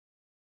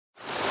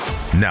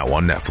Now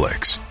on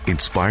Netflix,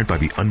 inspired by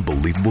the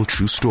unbelievable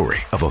true story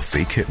of a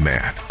fake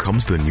hitman,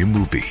 comes the new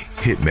movie,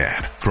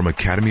 Hitman, from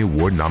Academy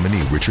Award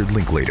nominee Richard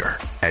Linklater.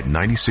 At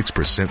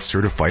 96%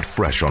 certified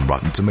fresh on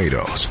Rotten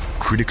Tomatoes,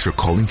 critics are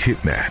calling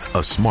Hitman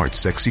a smart,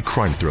 sexy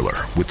crime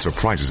thriller with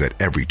surprises at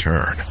every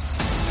turn.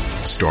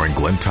 Starring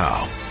Glenn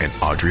Powell and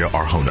Adria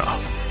Arjona,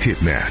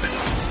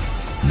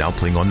 Hitman. Now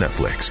playing on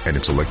Netflix and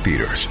in select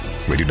theaters.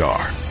 Rated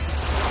R.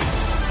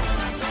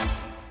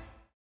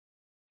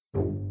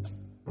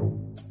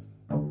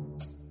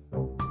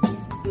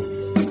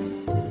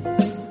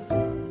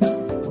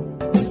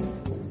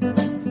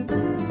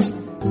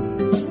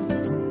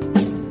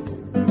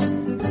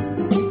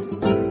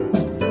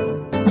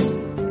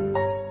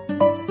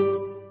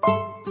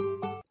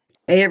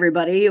 Hey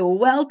everybody,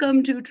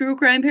 welcome to True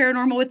Crime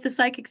Paranormal with the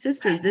Psychic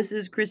Sisters. This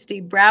is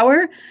Kristi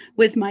Brower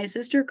with my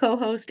sister,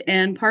 co-host,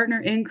 and partner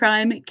in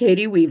crime,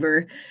 Katie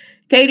Weaver.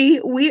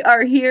 Katie, we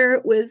are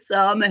here with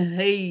some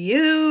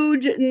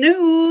huge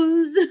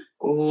news.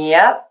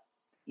 Yep.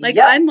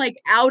 I'm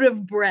out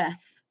of breath.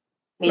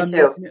 Me too.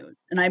 This news.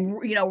 And I'm,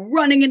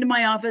 running into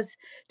my office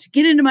to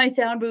get into my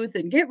sound booth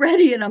and get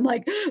ready. And I'm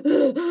like,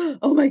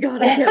 oh my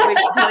God, I can't wait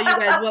to tell you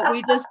guys what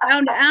we just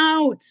found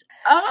out.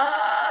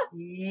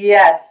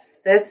 Yes,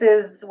 this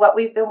is what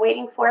we've been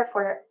waiting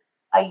for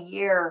a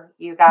year,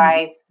 you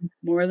guys.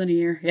 More than a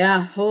year.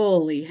 Yeah.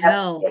 Holy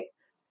hell.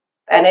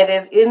 And it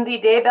is in the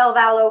Daybell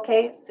Vallow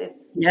case.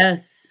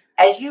 Yes.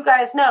 As you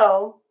guys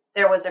know,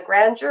 there was a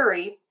grand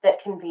jury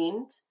that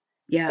convened.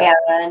 Yeah.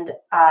 And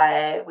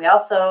we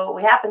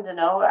happen to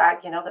know,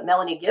 that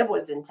Melanie Gibb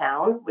was in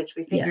town, which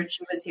we figured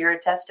she was here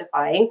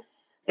testifying.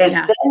 There's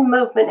been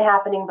movement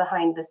happening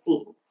behind the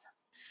scenes.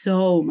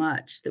 So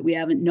much that we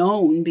haven't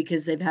known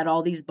because they've had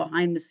all these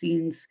behind the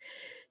scenes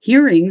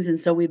hearings. And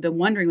so we've been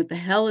wondering what the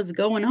hell is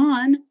going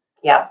on.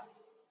 Yeah.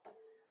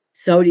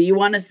 So do you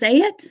want to say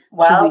it?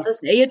 Well, Should we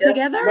say it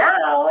together?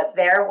 Now,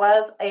 there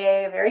was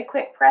a very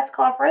quick press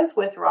conference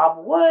with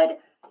Rob Wood,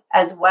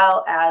 as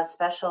well as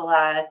Special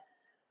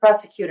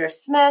Prosecutor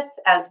Smith,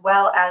 as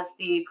well as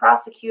the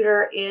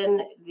prosecutor in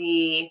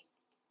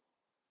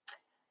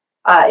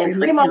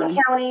Fremont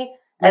County,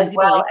 as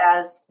well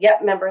as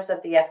members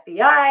of the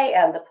FBI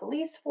and the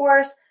police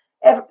force,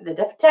 the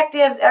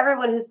detectives,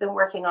 everyone who's been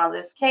working on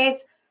this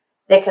case.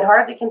 They could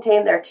hardly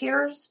contain their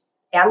tears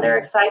and their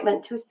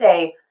excitement to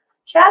say,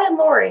 Chad and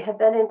Lori have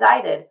been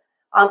indicted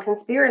on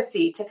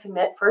conspiracy to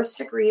commit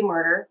first-degree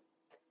murder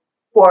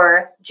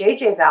for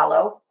J.J.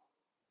 Vallow,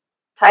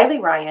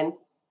 Tylee Ryan,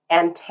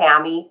 and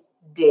Tammy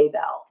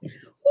Daybell.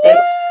 They've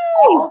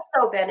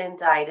also been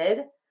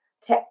indicted.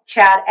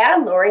 Chad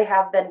and Lori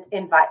have been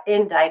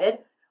indicted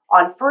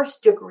on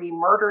first-degree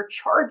murder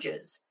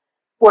charges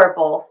for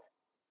both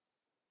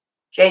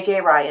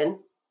J.J. Ryan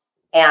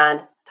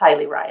and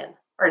Tylee Ryan.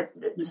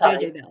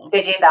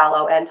 J.J.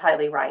 Vallow and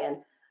Tylee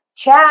Ryan.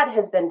 Chad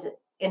has been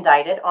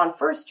indicted on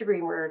first-degree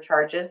murder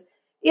charges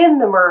in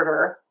the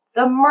murder,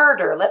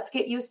 let's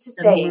get used to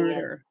saying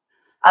it,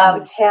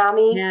 of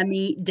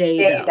Tammy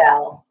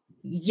Daybell.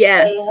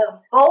 Yes. They have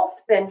both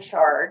been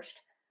charged.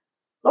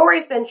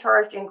 Lori's been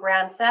charged in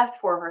grand theft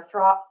for her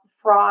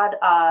fraud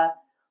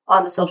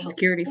on the Social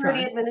Security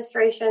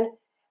Administration,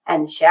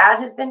 and Chad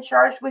has been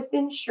charged with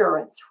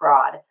insurance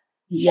fraud.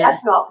 Yes.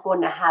 Chad's not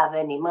going to have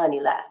any money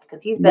left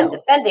because he's been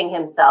defending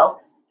himself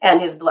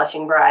and his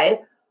blushing bride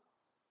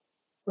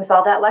with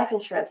all that life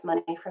insurance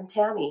money from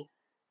Tammy.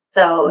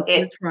 So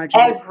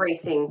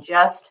everything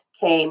just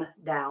came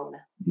down.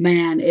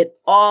 Man, it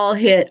all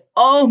hit.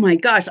 Oh my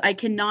gosh, I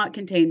cannot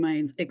contain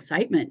my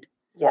excitement.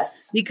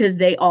 Yes. Because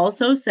they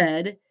also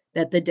said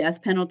that the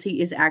death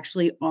penalty is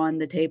actually on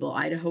the table.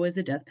 Idaho is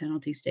a death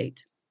penalty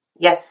state.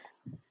 Yes.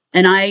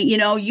 And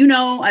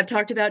I've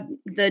talked about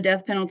the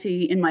death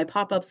penalty in my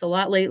pop-ups a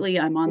lot lately.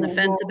 I'm on the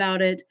fence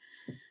about it.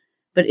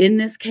 But in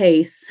this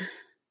case,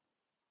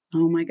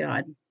 oh my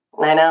God.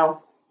 I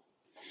know.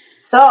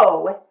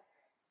 So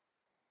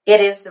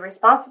it is the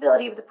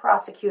responsibility of the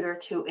prosecutor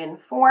to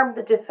inform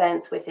the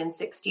defense within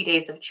 60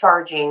 days of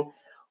charging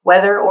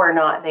whether or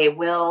not they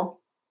will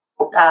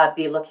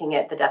be looking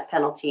at the death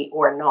penalty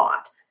or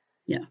not.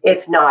 Yeah.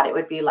 If not, it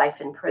would be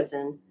life in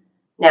prison.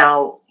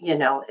 Now,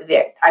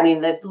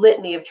 the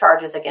litany of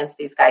charges against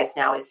these guys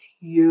now is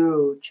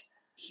huge.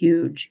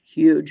 Huge,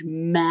 huge,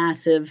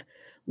 massive,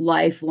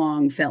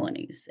 lifelong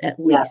felonies, at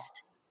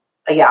least.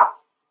 Yeah,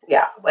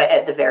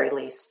 at the very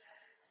least.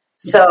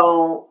 Yeah.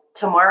 So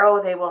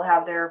tomorrow they will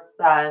have their,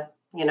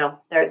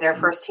 their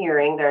first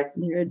hearing, their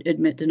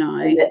admit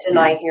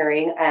deny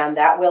hearing, and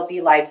that will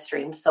be live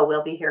streamed. So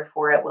we'll be here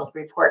for it. We'll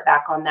report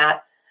back on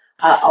that.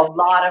 A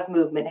lot of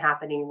movement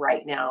happening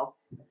right now.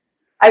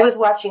 I was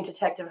watching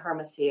Detective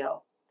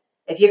Hermosillo.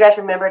 If you guys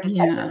remember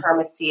Detective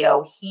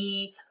Hermosillo,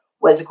 he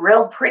was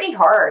grilled pretty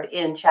hard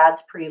in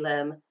Chad's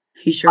prelim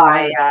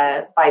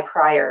by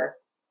Pryor,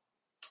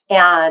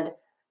 and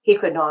he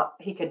could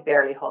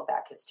barely hold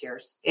back his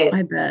tears.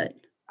 I bet.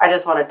 I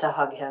just wanted to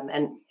hug him,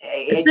 and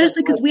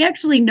especially because we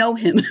actually know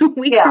him.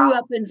 We grew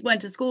up and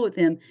went to school with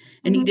him,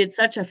 and he did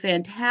such a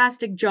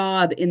fantastic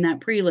job in that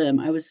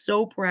prelim. I was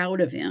so proud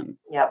of him.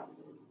 Yep.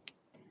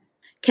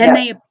 Can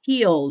they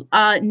appeal?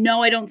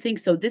 No, I don't think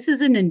so. This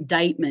is an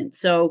indictment.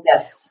 So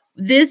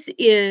this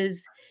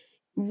is,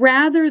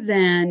 rather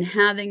than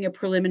having a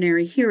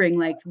preliminary hearing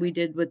like we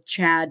did with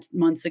Chad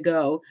months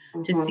ago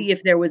to see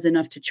if there was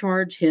enough to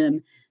charge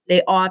him,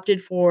 they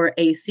opted for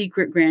a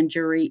secret grand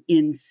jury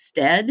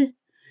instead.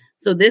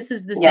 So this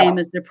is the same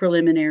as the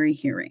preliminary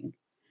hearing.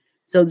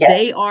 So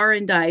they are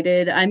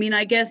indicted. I mean,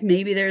 I guess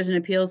maybe there's an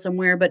appeal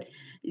somewhere, but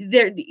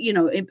they're,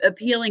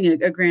 appealing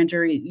a grand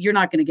jury, you're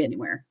not going to get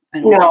anywhere. I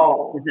don't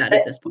think with that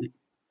at this point.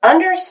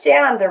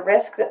 Understand the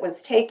risk that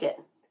was taken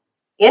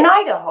in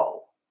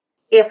Idaho.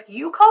 If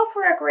you call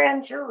for a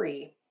grand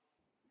jury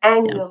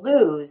and you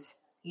lose,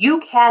 you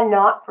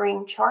cannot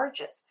bring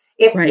charges.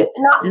 If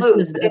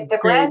the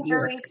grand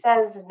jury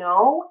says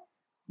no,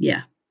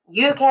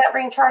 you can't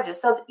bring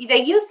charges. So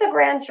they use the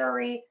grand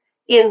jury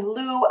in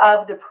lieu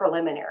of the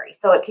preliminary.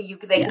 So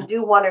they can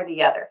do one or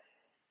the other.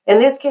 In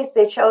this case,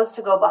 they chose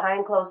to go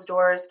behind closed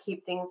doors,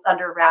 keep things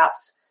under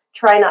wraps,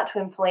 try not to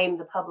inflame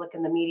the public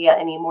and the media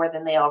any more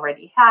than they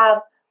already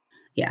have.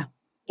 Yeah.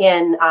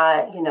 In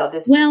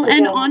this decision.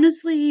 And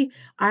honestly,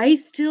 I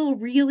still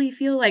really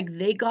feel like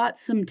they got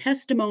some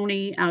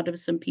testimony out of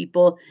some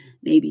people,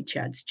 maybe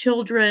Chad's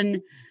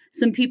children,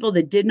 some people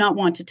that did not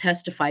want to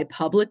testify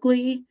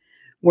publicly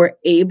were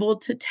able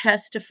to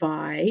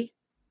testify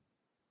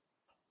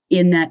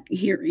in that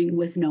hearing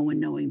with no one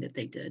knowing that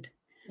they did.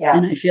 Yeah.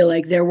 And I feel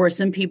like there were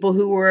some people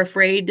who were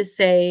afraid to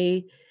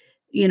say,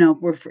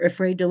 were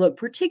afraid to look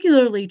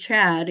particularly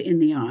Chad in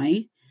the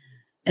eye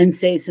and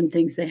say some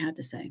things they had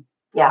to say.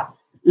 Yeah.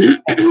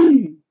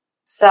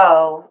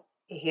 So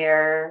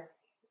here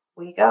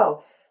we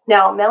go.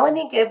 Now,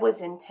 Melanie Gibb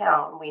was in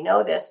town. We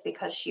know this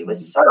because she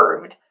was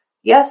served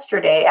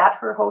yesterday at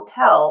her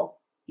hotel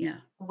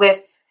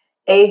with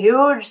a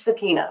huge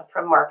subpoena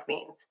from Mark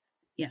Means.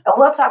 Yeah. And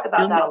we'll talk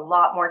about that a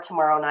lot more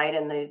tomorrow night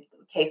in the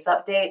case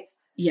updates.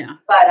 Yeah.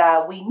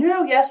 But we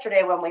knew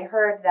yesterday when we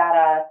heard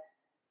that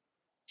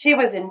she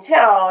was in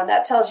town,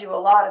 that tells you a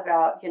lot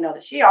about,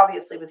 that she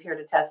obviously was here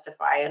to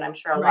testify. And I'm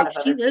sure a lot of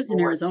other people. She lives in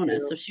Arizona,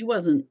 so she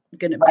wasn't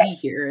going to be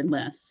here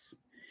unless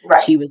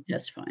she was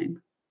testifying.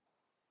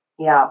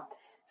 Yeah.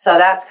 So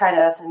that's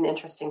an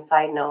interesting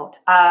side note.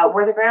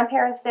 Were the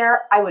grandparents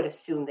there? I would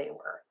assume they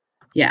were.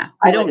 Yeah.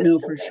 I don't know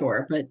for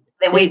sure, but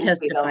they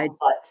testified.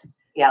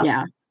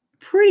 Yeah.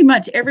 Pretty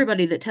much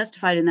everybody that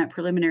testified in that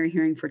preliminary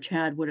hearing for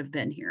Chad would have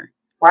been here.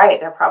 Right.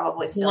 They're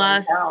probably still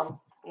in town.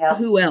 Yeah.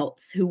 Who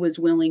else who was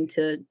willing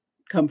to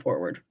come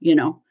forward,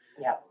 Yeah.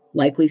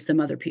 Likely some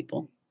other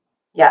people.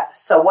 Yeah.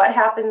 So what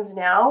happens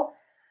now?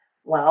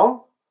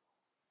 Well,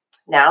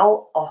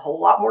 now a whole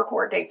lot more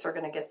court dates are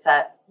going to get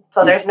set.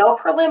 So there's no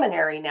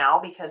preliminary now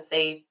because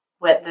they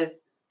went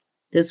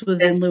this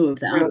was in lieu of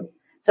that. Route.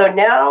 So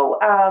now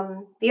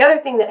the other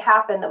thing that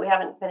happened that we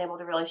haven't been able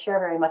to really share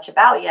very much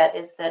about yet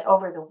is that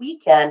over the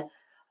weekend,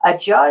 a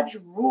judge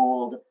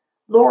ruled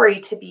Lori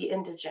to be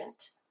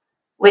indigent,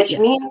 which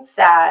means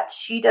that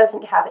she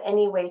doesn't have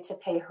any way to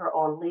pay her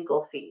own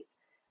legal fees.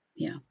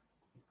 Yeah.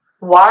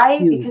 Why?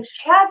 Because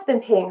Chad's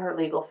been paying her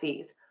legal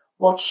fees.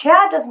 Well,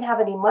 Chad doesn't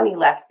have any money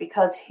left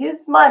because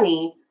his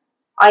money,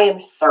 I am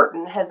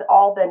certain, has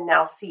all been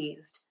now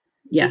seized.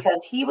 Yeah.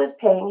 Because he was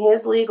paying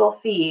his legal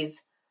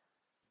fees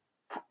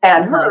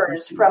and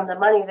hers from the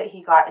money that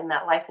he got in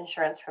that life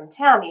insurance from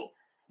Tammy.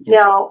 Yeah.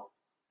 Now,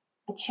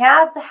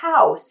 Chad's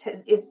house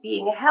is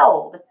being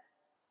held.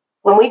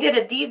 When we did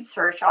a deed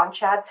search on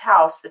Chad's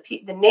house,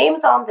 the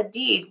names on the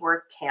deed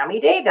were Tammy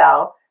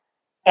Daybell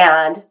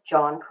and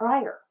John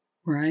Pryor.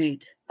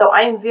 Right. So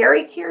I'm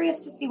very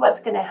curious to see what's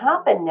going to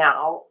happen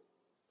now.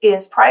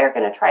 Is Pryor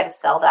going to try to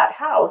sell that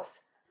house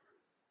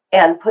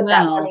and put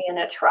that money in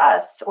a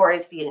trust, or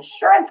is the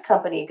insurance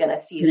company going to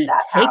seize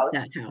that house?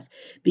 Take that house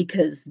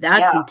because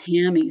that's in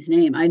Tammy's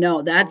name. I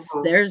know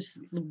there's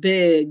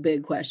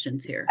big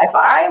questions here. If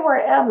I were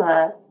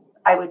Emma,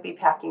 I would be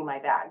packing my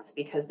bags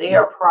because they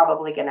are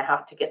probably going to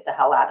have to get the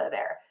hell out of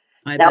there.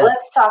 Now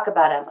let's talk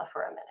about Emma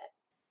for a minute.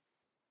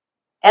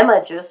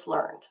 Emma just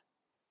learned,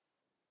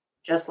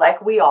 just like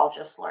we all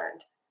just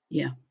learned.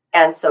 Yeah.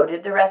 And so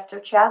did the rest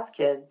of Chad's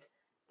kids,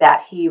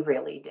 that he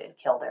really did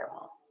kill their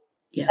mom.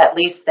 Yeah. At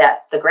least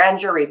that the grand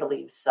jury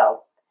believes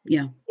so.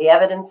 Yeah. The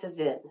evidence is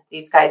in.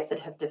 These guys that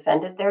have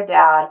defended their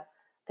dad,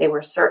 they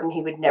were certain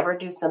he would never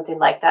do something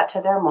like that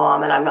to their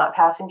mom. And I'm not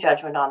passing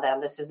judgment on them.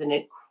 This is an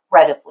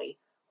incredibly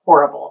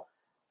horrible,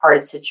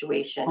 hard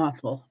situation.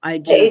 Awful. My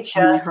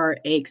heart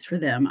aches for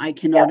them. I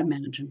cannot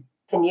imagine.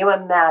 Can you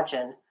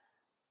imagine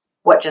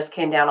what just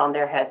came down on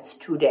their heads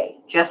today?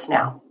 Just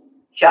now.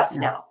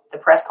 Now. The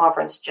press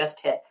conference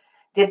just hit.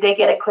 Did they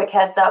get a quick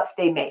heads up?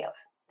 They may have.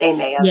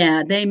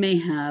 Yeah, they may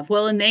have.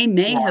 Well, and they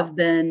may have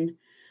been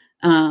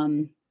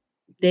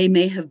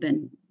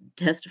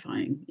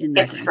testifying in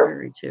that grand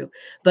jury too.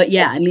 But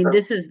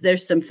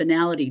there's some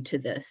finality to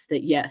this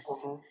that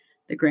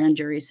the grand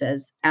jury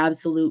says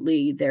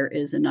absolutely there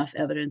is enough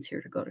evidence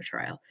here to go to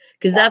trial.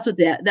 Because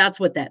that's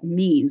what that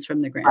means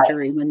from the grand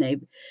jury when they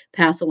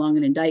pass along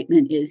an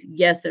indictment is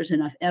yes, there's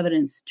enough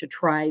evidence to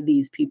try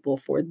these people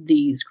for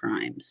these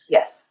crimes.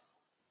 Yes.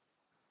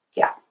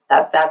 Yeah.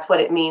 That's what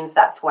it means.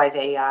 That's why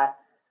they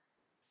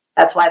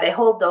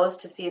hold those,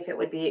 to see if it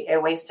would be a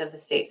waste of the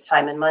state's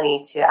time and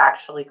money to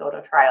actually go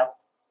to trial.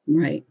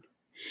 Right.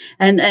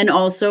 And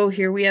also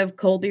here we have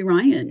Colby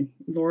Ryan,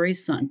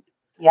 Lori's son.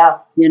 Yeah.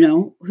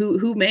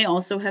 Who may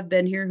also have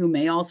been here, who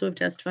may also have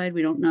testified.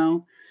 We don't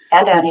know.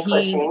 And Annie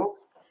Cushing.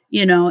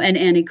 And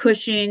Annie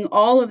Cushing,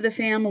 all of the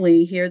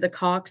family here, the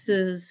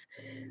Coxes,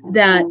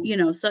 that,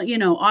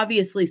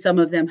 obviously some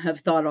of them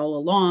have thought all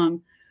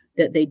along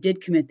that they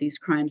did commit these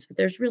crimes, but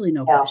there's really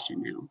no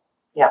question now.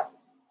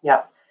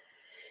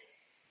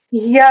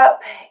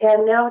 Yep.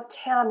 And now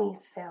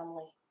Tammy's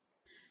family,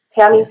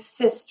 Tammy's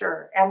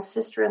sister and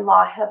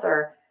sister-in-law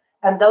Heather,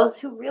 and those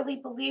who really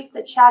believed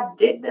that Chad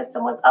did this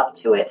and was up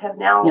to it have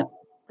now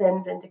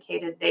been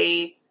vindicated.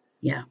 They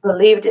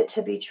believed it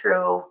to be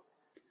true.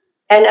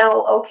 And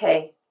now,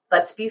 okay,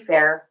 let's be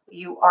fair.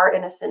 You are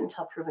innocent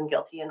until proven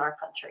guilty in our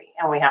country,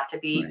 and we have to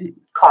be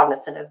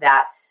cognizant of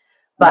that.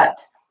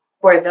 But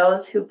for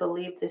those who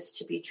believe this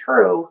to be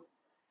true,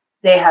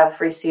 they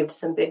have received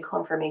some big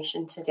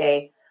confirmation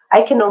today.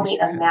 I can only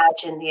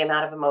imagine the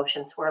amount of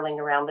emotion swirling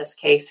around this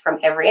case from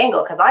every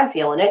angle, because I'm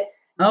feeling it.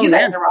 You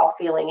guys are all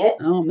feeling it.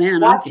 Oh,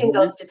 man. Watching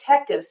those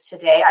detectives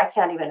today, I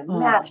can't even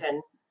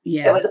imagine.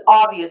 It was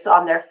obvious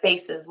on their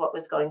faces what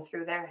was going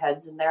through their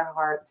heads and their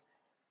hearts.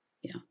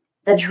 Yeah.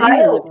 The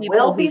trial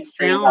will be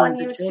streamed on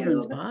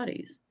YouTube.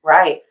 Bodies.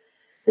 Right.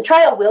 The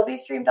trial will be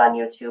streamed on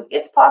YouTube.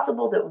 It's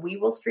possible that we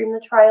will stream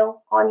the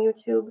trial on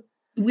YouTube.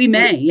 We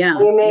may,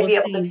 We may be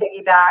able to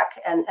piggyback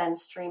and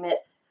stream it.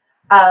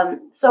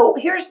 So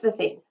here's the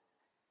thing.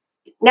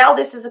 Now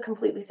this is a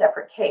completely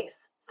separate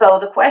case. So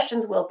the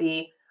questions will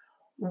be,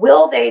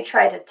 will they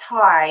try to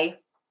tie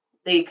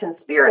the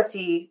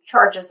conspiracy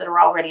charges that are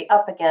already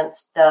up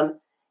against them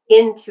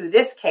into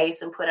this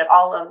case and put it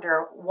all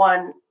under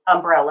one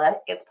umbrella?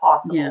 It's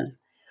possible. Yeah,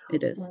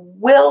 it is.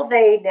 Will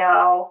they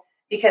now,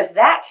 because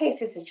that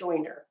case is a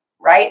joinder,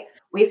 right?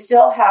 We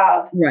still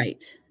have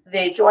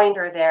the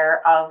joinder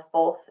there of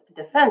both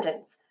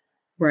defendants.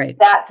 Right.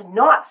 That's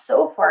not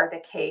so far the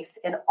case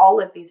in all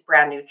of these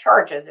brand new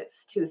charges.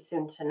 It's too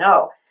soon to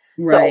know.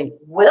 Right. So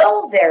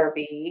will there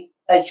be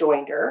a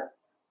joinder?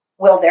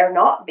 Will there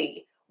not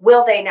be?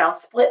 Will they now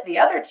split the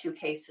other two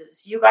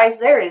cases? You guys,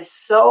 there is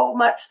so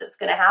much that's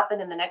going to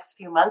happen in the next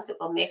few months. It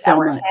will make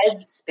our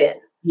heads spin.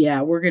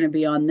 Yeah, we're going to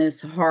be on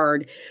this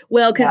hard.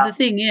 Well, because the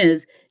thing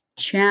is,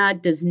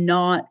 Chad does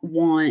not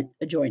want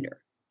a joinder.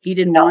 He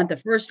didn't want the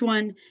first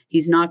one.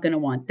 He's not going to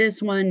want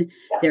this one.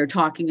 Yeah. They're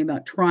talking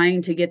about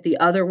trying to get the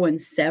other one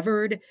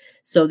severed.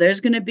 So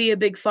there's going to be a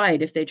big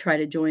fight if they try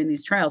to join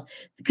these trials.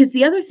 Because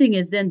the other thing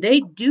is, then they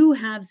do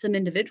have some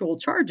individual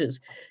charges.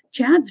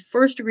 Chad's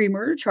first-degree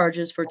murder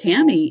charges for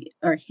Tammy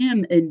are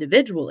him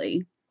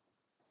individually.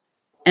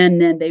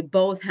 And then they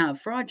both have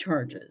fraud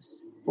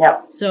charges.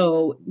 Yeah.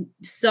 So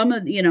some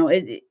of,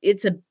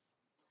 it's a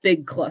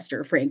big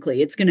cluster,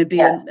 frankly. It's going to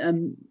be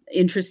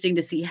interesting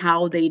to see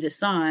how they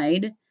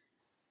decide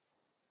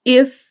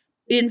if,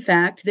 in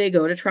fact, they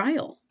go to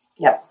trial.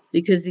 Yeah.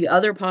 Because the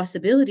other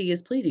possibility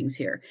is pleadings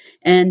here.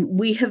 And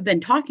we have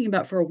been talking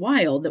about for a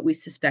while that we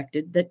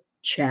suspected that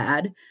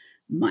Chad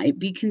might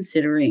be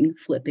considering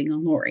flipping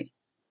on Lori.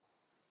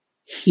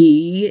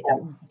 He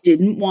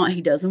doesn't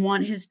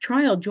want his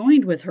trial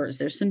joined with hers.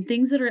 There's some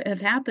things that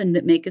have happened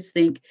that make us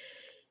think,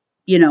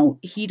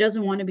 he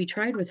doesn't want to be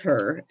tried with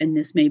her, and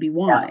this may be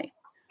why.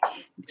 Yeah.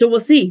 So we'll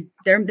see.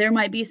 There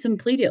might be some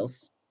plea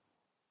deals.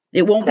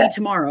 It won't be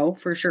tomorrow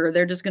for sure.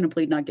 They're just going to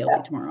plead not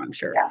guilty tomorrow, I'm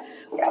sure.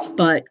 Yeah.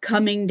 But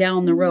coming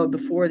down the road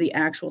before the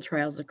actual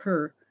trials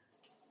occur,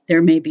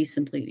 there may be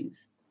some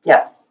pleadings.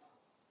 Yeah.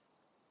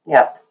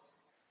 Yeah.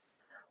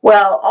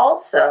 Well,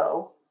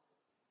 also,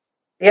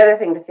 the other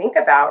thing to think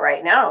about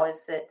right now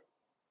is that,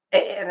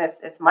 and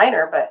it's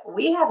minor, but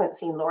we haven't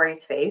seen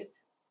Lori's face.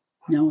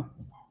 No.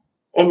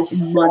 In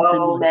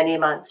so many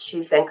months.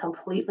 She's been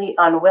completely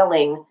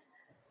unwilling,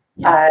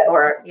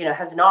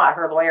 has not.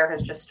 Her lawyer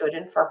has just stood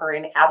in for her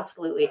in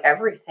absolutely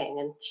everything,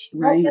 and she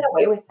won't get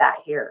away with that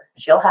here.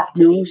 She'll have to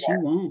be there. No, she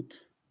won't.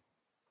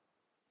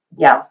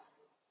 Yeah.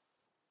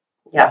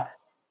 Yeah.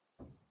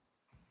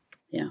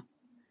 Yeah.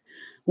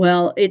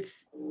 Well,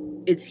 it's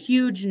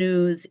huge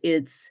news.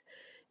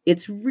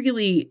 It's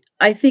really,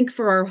 I think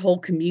for our whole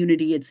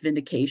community, it's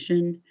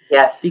vindication.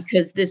 Yes.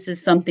 Because this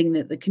is something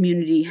that the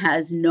community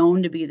has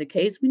known to be the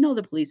case. We know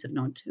the police have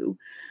known too,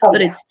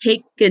 but it's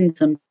taken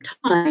some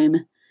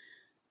time,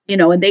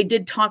 and they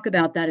did talk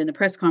about that in the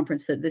press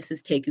conference, that this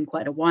has taken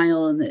quite a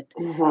while and that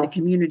the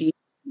community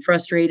is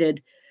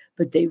frustrated,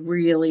 but they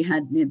really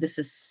this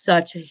is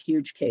such a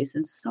huge case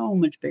and so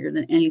much bigger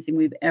than anything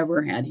we've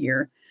ever had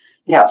here.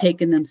 It's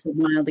taken them so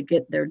while to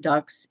get their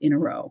ducks in a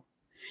row.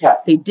 Yeah.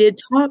 They did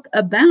talk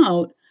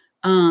about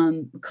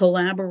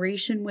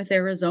collaboration with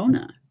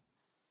Arizona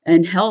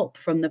and help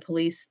from the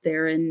police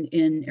there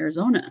in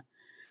Arizona,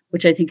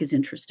 which I think is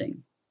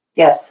interesting.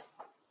 Yes.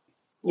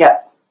 Yeah.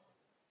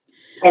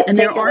 And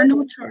there are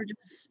no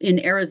charges in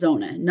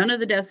Arizona. None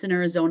of the deaths in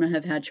Arizona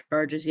have had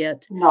charges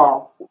yet.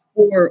 No.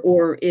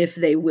 Or if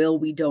they will,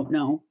 we don't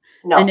know.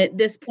 No. And at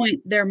this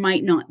point, there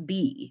might not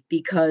be,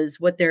 because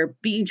what they're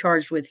being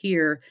charged with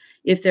here,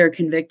 if they're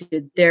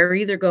convicted, they're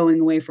either going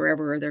away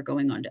forever or they're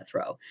going on death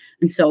row.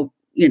 And so,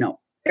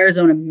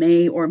 Arizona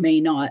may or may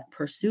not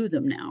pursue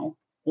them now.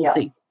 We'll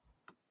see.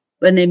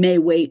 And they may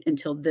wait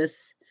until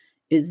this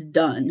is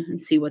done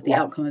and see what the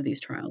outcome of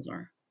these trials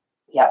are.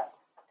 Yep.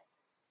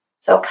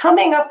 So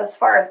coming up, as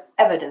far as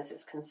evidence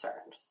is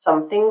concerned,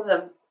 some things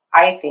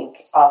I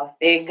think of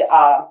big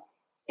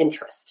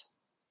interest.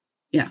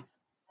 Yeah.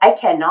 I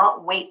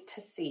cannot wait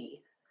to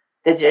see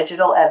the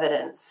digital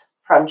evidence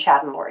from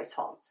Chad and Lori's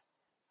homes.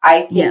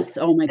 I think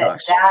oh my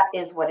gosh, that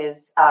is what is,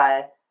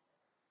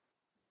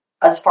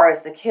 as far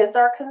as the kids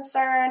are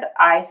concerned,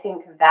 I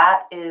think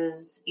that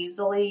is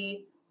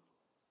easily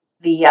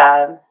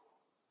the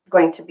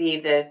going to be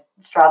the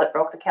straw that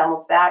broke the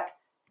camel's back.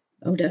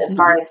 Oh, definitely. As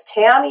far as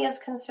Tammy is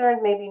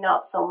concerned, maybe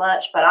not so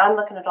much, but I'm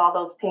looking at all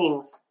those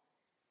pings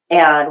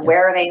and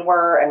where they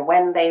were and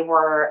when they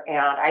were.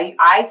 And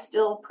I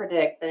still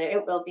predict that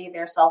it will be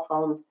their cell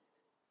phones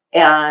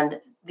and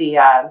the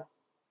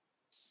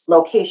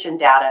location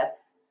data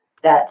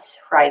that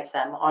fries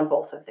them on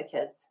both of the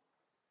kids.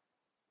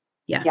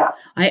 Yeah.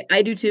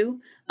 I do too.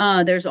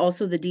 There's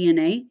also the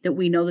DNA that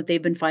we know that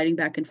they've been fighting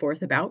back and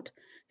forth about.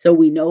 So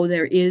we know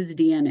there is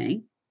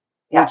DNA,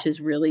 which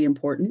is really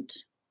important.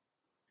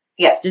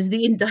 Yes. Does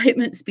the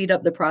indictment speed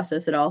up the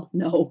process at all?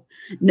 No.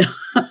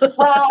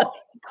 Well,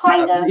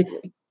 kind of.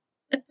 Really.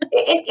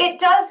 It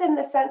does, in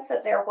the sense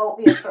that there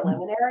won't be a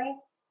preliminary.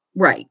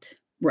 Right.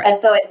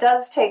 And so it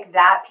does take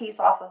that piece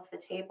off of the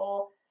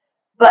table.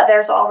 But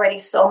there's already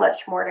so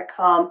much more to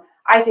come.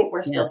 I think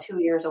we're still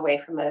 2 years away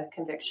from a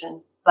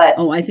conviction. But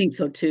I think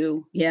so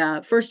too. Yeah.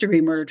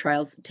 First-degree murder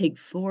trials take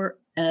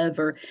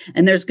forever.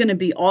 And there's going to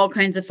be all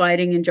kinds of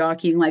fighting and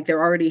jockeying, like there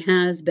already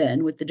has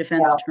been with the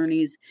defense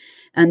attorneys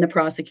and the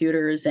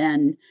prosecutors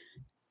and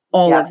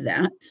all of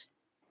that.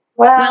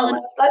 Well,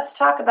 let's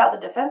talk about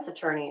the defense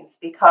attorneys,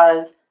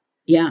 because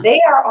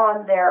they are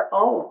on their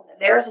own.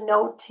 There's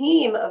no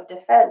team of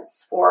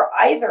defense for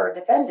either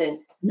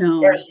defendant. No.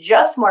 There's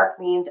just Mark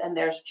Means and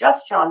there's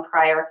just John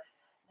Pryor.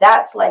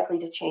 That's likely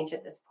to change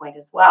at this point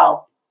as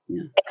well.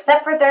 Yeah.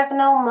 Except for there's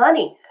no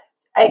money.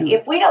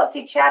 If we don't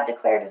see Chad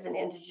declared as an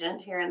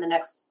indigent here in the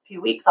next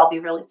few weeks, I'll be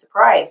really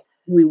surprised.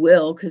 We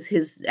will, because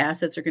his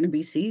assets are going to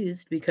be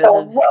seized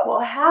what will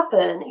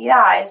happen,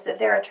 is that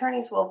their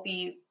attorneys will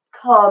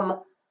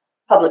become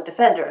public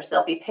defenders.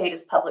 They'll be paid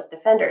as public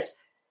defenders.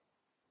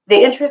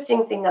 The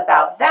interesting thing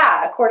about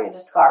that, according to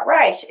Scott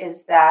Reich,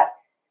 is that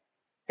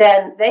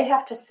then they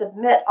have to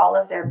submit all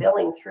of their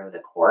billing through the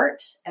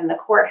court, and the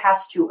court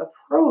has to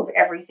approve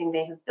everything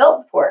they have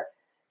billed for.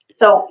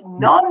 So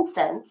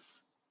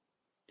nonsense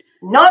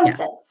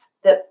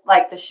that,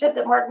 like the shit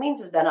that Mark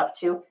Means has been up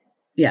to,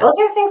 those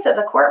are things that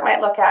the court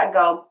might look at and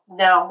go,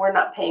 no, we're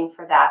not paying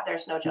for that.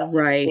 There's no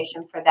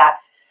justification for that.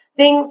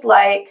 Things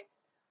like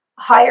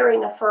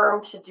hiring a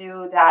firm to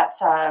do that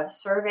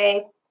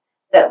survey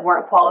that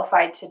weren't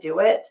qualified to do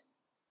it.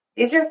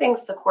 These are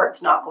things the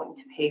court's not going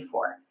to pay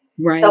for.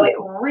 Right. So it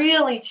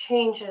really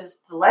changes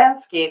the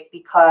landscape,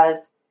 because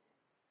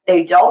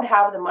they don't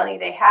have the money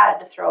they had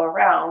to throw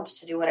around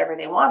to do whatever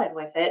they wanted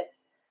with it.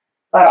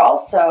 But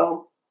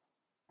also,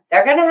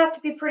 they're going to have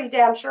to be pretty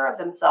damn sure of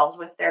themselves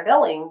with their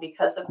billing,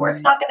 because the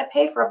court's not going to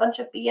pay for a bunch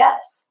of BS.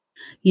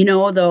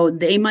 Though,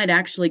 they might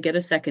actually get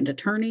a second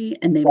attorney,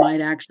 and they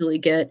might actually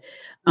get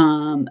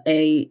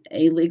a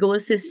legal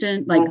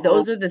assistant. Like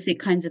those are the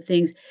kinds of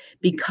things,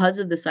 because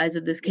of the size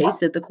of this case,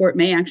 that the court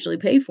may actually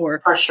pay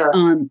for. For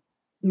sure.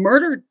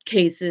 Murder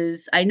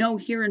cases, I know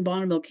here in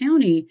Bonneville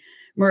County,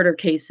 murder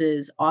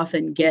cases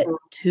often get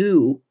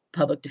two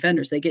public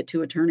defenders. They get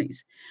two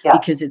attorneys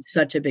because it's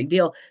such a big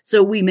deal.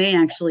 So we may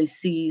actually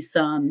see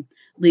some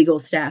legal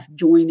staff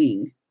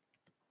joining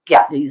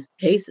these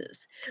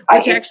cases,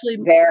 which actually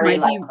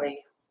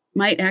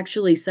might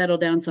actually settle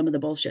down some of the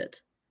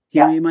bullshit.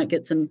 You might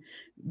get some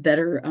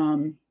better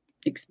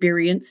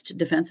experienced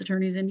defense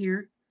attorneys in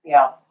here.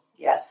 Yeah.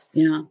 Yes.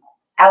 Yeah.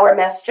 Our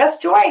mess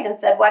just joined and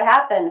said, what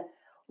happened?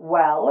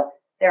 Well,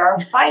 there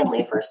are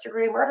finally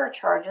first-degree murder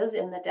charges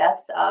in the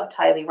deaths of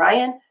Tylee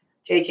Ryan,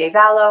 J.J.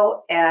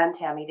 Vallow, and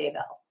Tammy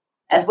Daybell,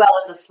 as well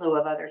as a slew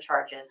of other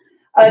charges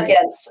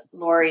against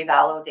Lori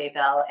Vallow,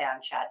 Daybell,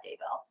 and Chad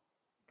Daybell.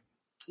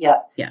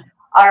 Yep. Yeah.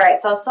 All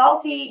right. So,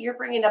 Salty, you're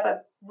bringing up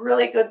a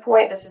really good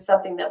point. This is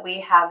something that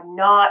we have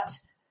not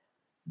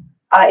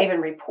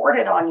even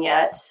reported on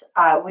yet.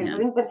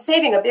 We've been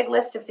saving a big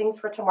list of things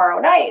for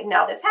tomorrow night, and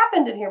now this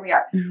happened, and here we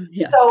are.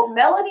 Yeah. So,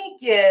 Melanie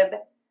Gibb,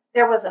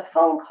 there was a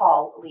phone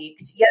call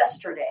leaked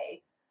yesterday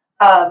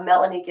of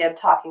Melanie Gibb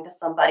talking to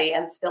somebody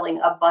and spilling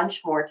a bunch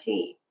more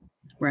tea.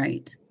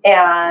 Right.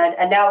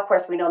 And now, of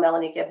course, we know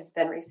Melanie Gibb has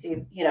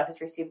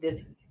received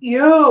this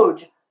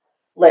huge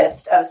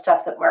list of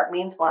stuff that Mark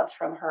Means wants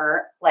from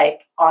her,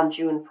 like on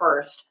June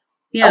 1st.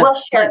 Yeah. And we'll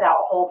share that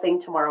whole thing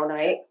tomorrow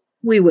night.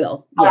 We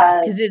will.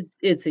 Yeah. Because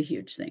it's a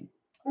huge thing.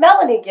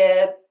 Melanie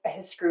Gibb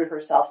has screwed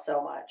herself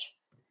so much.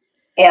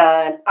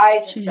 And I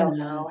just don't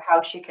know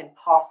how she can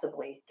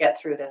possibly get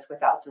through this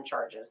without some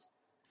charges.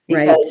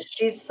 because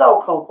she's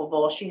so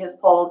culpable.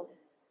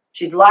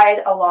 She's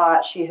lied a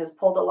lot. She has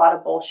pulled a lot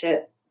of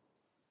bullshit.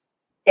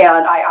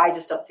 And I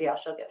just don't see how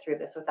she'll get through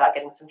this without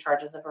getting some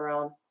charges of her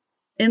own.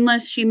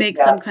 Unless she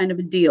makes some kind of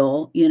a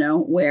deal,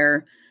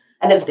 where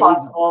and it's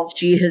possible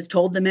she has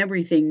told them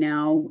everything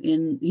now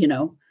in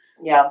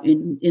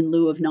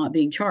lieu of not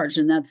being charged.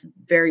 And that's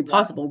very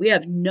possible. We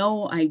have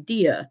no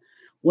idea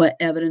what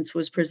evidence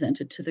was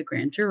presented to the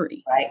grand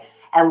jury. Right.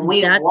 And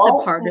that's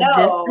the part of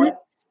this that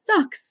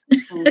sucks.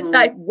 Mm-hmm.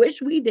 I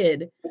wish we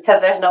did.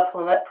 Because there's no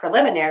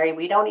preliminary.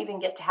 We don't even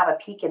get to have a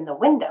peek in the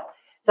window.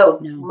 So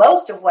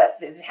most of what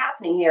is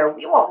happening here,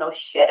 we won't know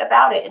shit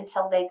about it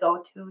until they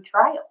go to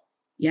trial.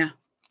 Yeah.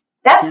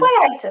 That's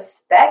why I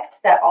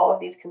suspect that all of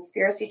these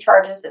conspiracy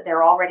charges that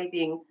they're already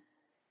being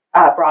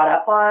brought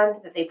up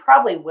on, that they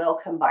probably will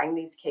combine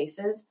these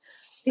cases.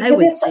 Because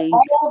it's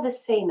all the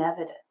same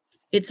evidence.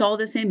 It's all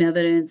the same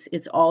evidence.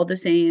 It's all the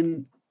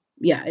same.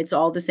 Yeah, it's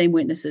all the same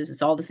witnesses.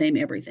 It's all the same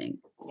everything.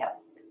 Yeah.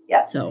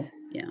 Yeah. So,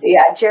 yeah.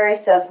 Yeah, Jerry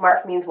says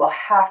Mark means we'll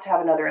have to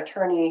have another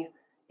attorney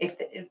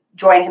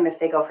join him if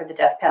they go for the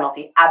death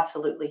penalty.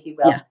 Absolutely, he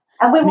will. Yeah.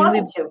 And we want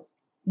him to.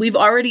 We've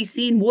already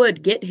seen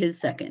Wood get his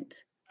second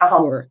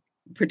for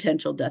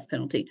potential death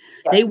penalty.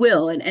 Yeah. They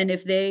will. And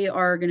if they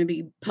are going to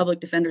be public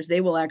defenders,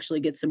 they will actually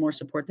get some more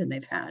support than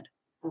they've had,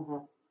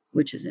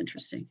 which is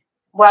interesting.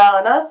 Well,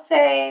 and I'll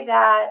say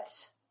that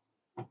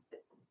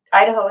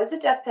Idaho is a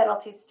death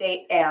penalty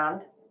state,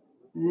 and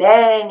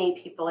many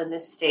people in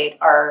this state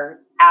are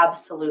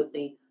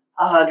absolutely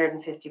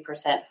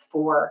 150%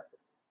 for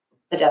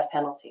the death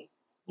penalty.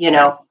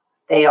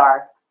 They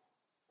are.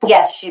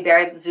 Yes, she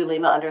buried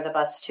Zulema under the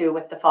bus too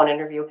with the phone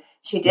interview.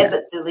 She did,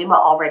 but Zulema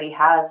already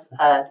has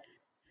a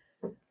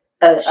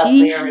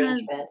plea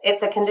arrangement.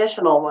 It's a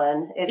conditional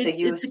one.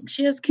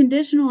 She has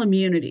conditional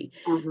immunity.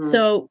 Mm-hmm.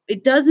 So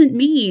it doesn't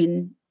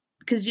mean,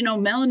 because,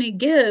 Melanie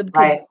Gibb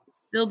could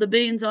bill the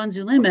billions on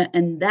Zulema,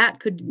 and that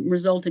could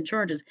result in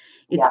charges.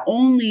 It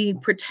only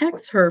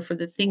protects her for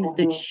the things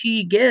that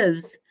she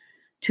gives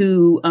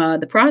to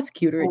the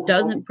prosecutor. It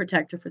doesn't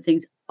protect her for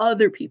things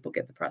other people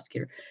give the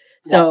prosecutor.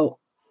 So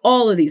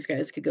all of these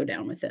guys could go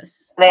down with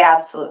this. They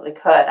absolutely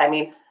could. I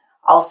mean,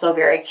 also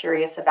very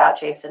curious about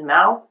Jason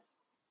Mao.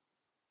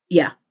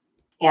 Yeah.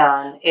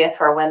 And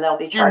if or when there'll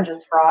be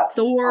charges brought.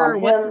 Thor,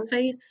 what's his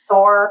face?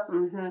 Thor.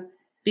 Mm-hmm.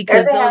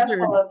 Because there's a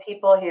handful of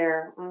people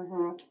here.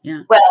 Mm-hmm.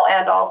 Yeah. Well,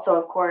 and also,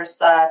 of course,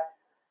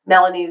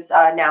 Melanie's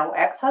now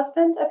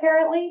ex-husband,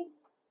 apparently.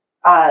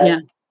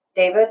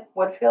 David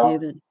Woodfield.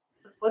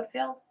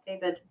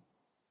 David.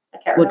 I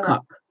can't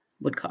remember.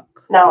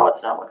 Woodcock. No,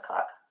 it's not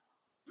Woodcock.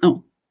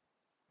 Oh.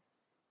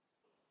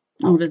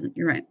 Oh, it isn't.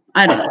 You're right.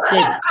 I don't know.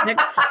 David.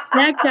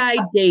 That guy,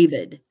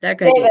 David.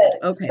 David.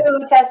 Okay.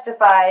 Who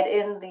testified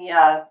in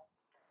the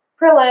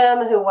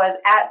prelim, who was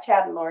at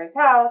Chad and Lori's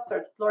house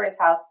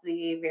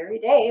the very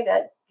day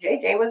that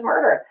JJ was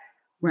murdered.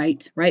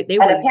 Right.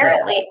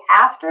 Apparently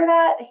after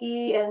that,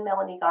 he and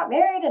Melanie got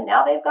married, and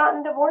now they've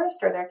gotten divorced,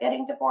 or they're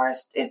getting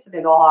divorced. It's a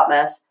big old hot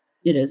mess.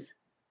 It is.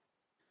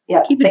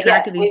 Yeah. Keeping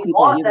track of these people. We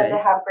want them to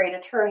have great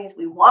attorneys.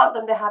 We want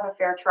them to have a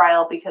fair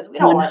trial, because we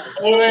don't 100%. Want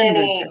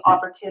any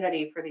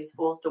opportunity for these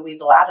fools to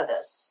weasel out of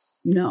this.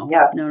 No.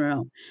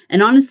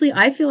 And honestly,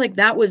 I feel like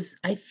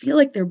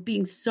they're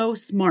being so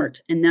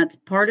smart, and that's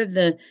part of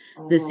the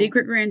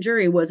secret grand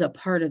jury was a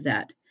part of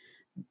that,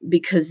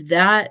 because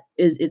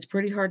it's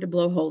pretty hard to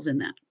blow holes in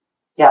that.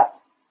 Yeah.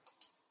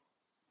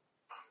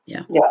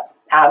 Yeah. Yeah,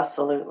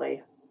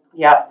 absolutely.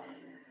 Yeah.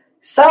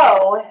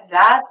 So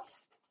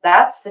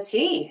that's the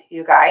tea,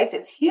 you guys.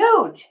 It's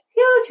huge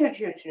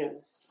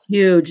news.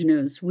 Huge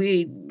news.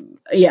 We're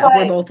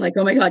both like,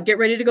 oh my God, get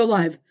ready to go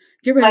live.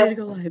 We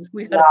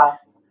gotta.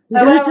 So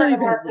I went over to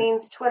Mark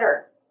Mean's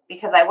Twitter,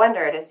 because I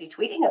wondered, is he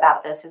tweeting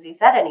about this? Has he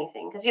said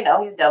anything? Because,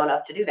 he's dumb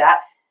enough to do that.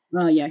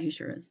 Oh, yeah, he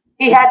sure is.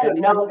 He had to have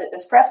known that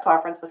this press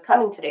conference was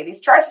coming today. These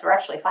charges were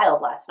actually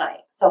filed last night.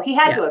 So he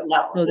had to have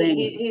known. So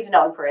he's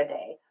known for a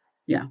day.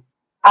 Yeah.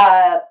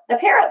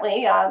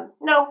 Apparently,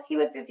 no, he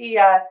was busy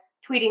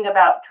tweeting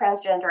about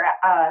transgender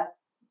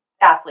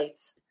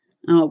athletes.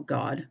 Oh,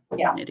 God.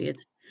 Yeah.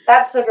 Idiots.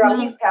 That's the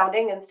drum he's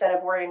pounding, instead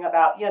of worrying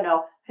about,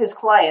 his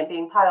client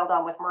being piled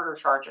on with murder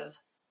charges.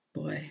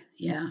 Boy,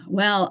 yeah.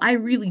 Well, I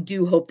really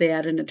do hope they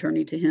add an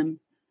attorney to him,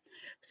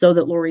 so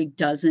that Lori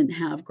doesn't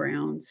have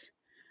grounds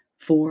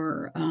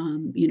for,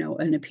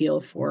 an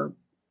appeal for,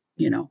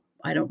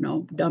 I don't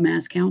know,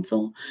 dumbass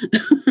counsel.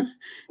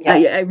 Yeah.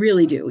 I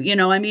really do.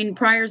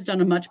 Pryor's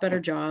done a much better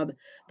job,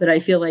 but I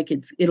feel like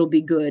it'll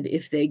be good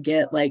if they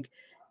get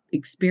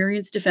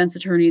experienced defense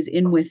attorneys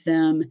in with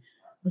them.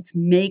 Let's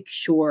make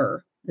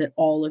sure that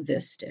all of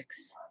this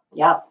sticks.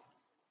 Yeah.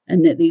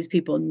 And that these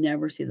people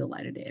never see the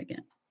light of day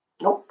again.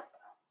 Nope.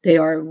 They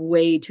are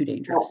way too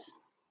dangerous. Nope.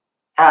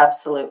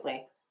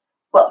 Absolutely.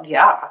 Well,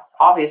 yeah,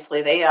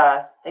 obviously they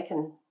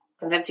can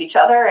convince each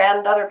other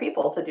and other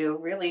people to do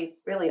really,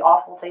 really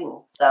awful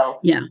things. So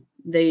yeah,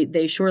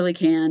 they surely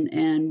can.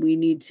 And we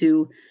need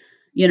to,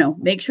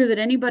 make sure that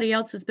anybody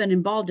else has been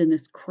involved in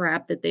this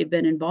crap that they've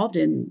been involved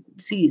in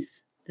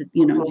sees that,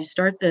 you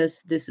start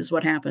this is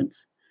what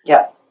happens.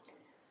 Yeah.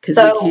 Because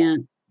we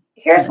can't.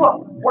 Here's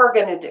what we're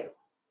going to do.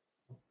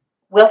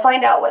 We'll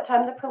find out what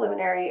time the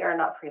preliminary, or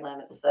not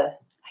prelim, it's I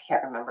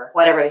can't remember,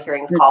 whatever the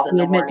hearing's called in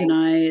the morning.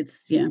 Admit,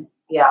 deny,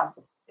 Yeah.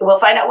 We'll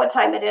find out what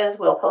time it is.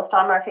 We'll post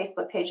on our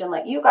Facebook page and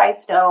let you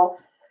guys know.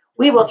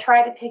 We will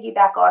try to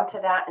piggyback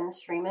onto that and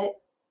stream it.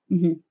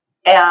 Mm-hmm.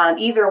 And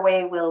either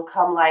way, we'll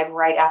come live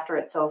right after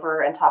it's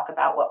over and talk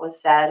about what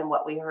was said and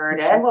what we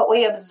heard and what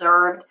we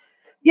observed.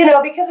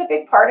 Because a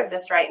big part of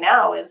this right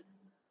now is,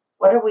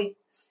 what are we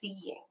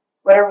seeing?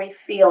 What are we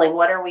feeling?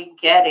 What are we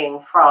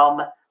getting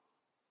from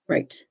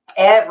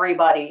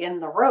everybody in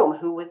the room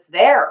who was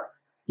there?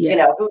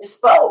 Who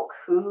spoke,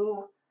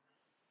 who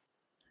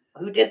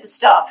did the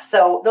stuff.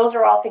 So those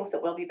are all things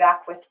that we'll be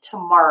back with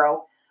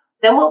tomorrow.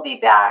 Then we'll be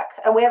back,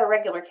 and we have a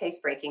regular case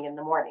breaking in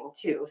the morning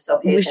too. So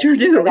pay attention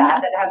to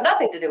that. That has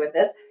nothing to do with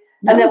this.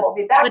 No, and then we'll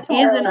be back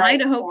tomorrow. But is an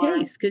Idaho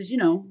case, because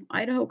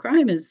Idaho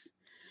crime is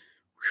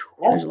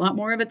there's a lot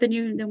more of it than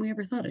we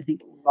ever thought. I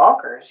think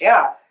bonkers,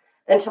 yeah.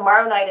 Then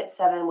tomorrow night at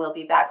 7, we'll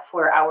be back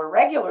for our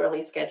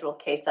regularly scheduled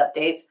case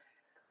updates.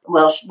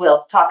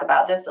 We'll talk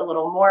about this a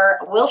little more.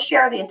 We'll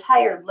share the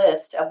entire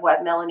list of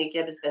what Melanie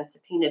Gibb has been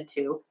subpoenaed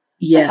to.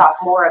 Yes. And talk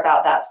more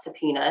about that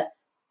subpoena.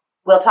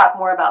 We'll talk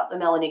more about the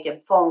Melanie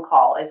Gibb phone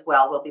call as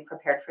well. We'll be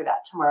prepared for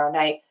that tomorrow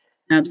night.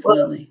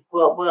 Absolutely.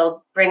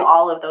 We'll bring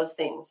all of those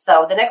things.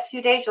 So the next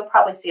few days, you'll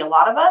probably see a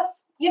lot of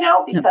us,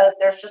 because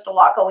there's just a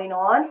lot going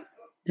on.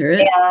 There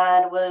is.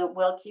 And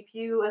we'll keep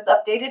you as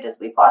updated as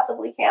we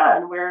possibly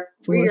can. We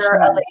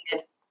are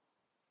elated.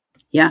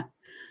 Yeah.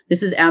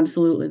 This is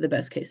absolutely the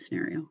best case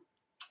scenario.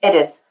 It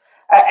is.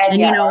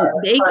 And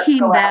they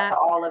came back to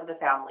all of the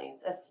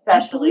families,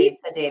 especially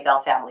the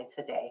Daybell family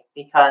today,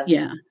 because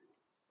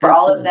for absolutely.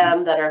 all of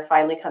them that are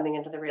finally coming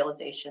into the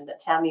realization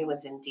that Tammy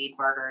was indeed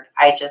murdered,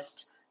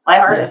 my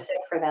heart is sick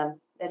for them.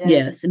 It is.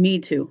 Yes, me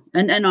too.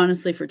 And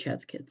honestly, for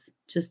Chad's kids,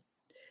 just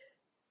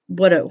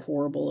what a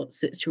horrible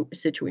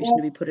situation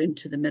to be put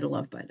into the middle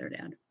of by their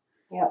dad.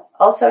 Yeah.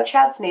 Also,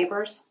 Chad's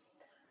neighbors.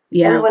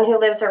 Yeah. Everyone who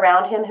lives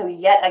around him, who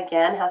yet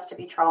again has to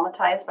be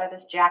traumatized by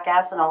this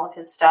jackass and all of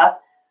his stuff.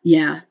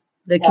 Yeah.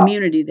 The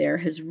community there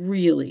has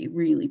really,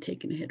 really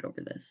taken a hit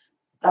over this.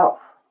 Oh,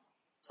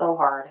 so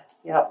hard.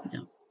 Yep. Yeah.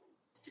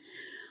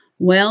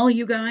 Well,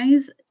 you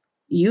guys,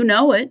 you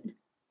know it.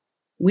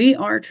 We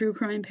are True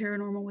Crime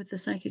Paranormal with the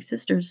Psychic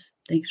Sisters.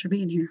 Thanks for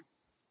being here.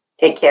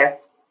 Take care.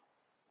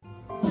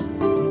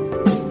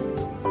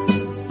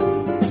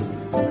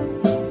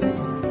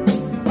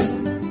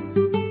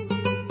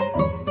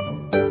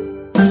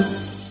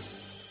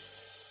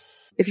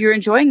 If you're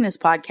enjoying this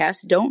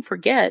podcast, don't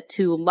forget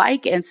to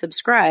like and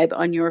subscribe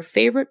on your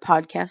favorite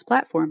podcast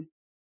platform.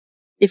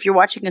 If you're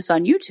watching us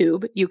on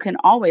YouTube, you can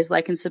always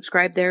like and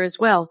subscribe there as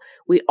well.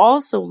 We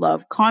also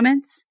love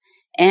comments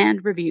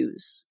and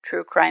reviews.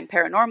 True Crime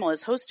Paranormal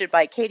is hosted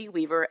by Katie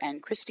Weaver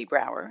and Kristi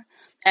Brower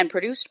and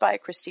produced by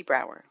Kristi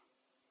Brower.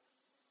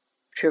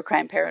 True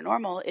Crime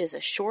Paranormal is a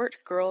Short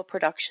Girl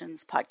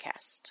Productions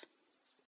podcast.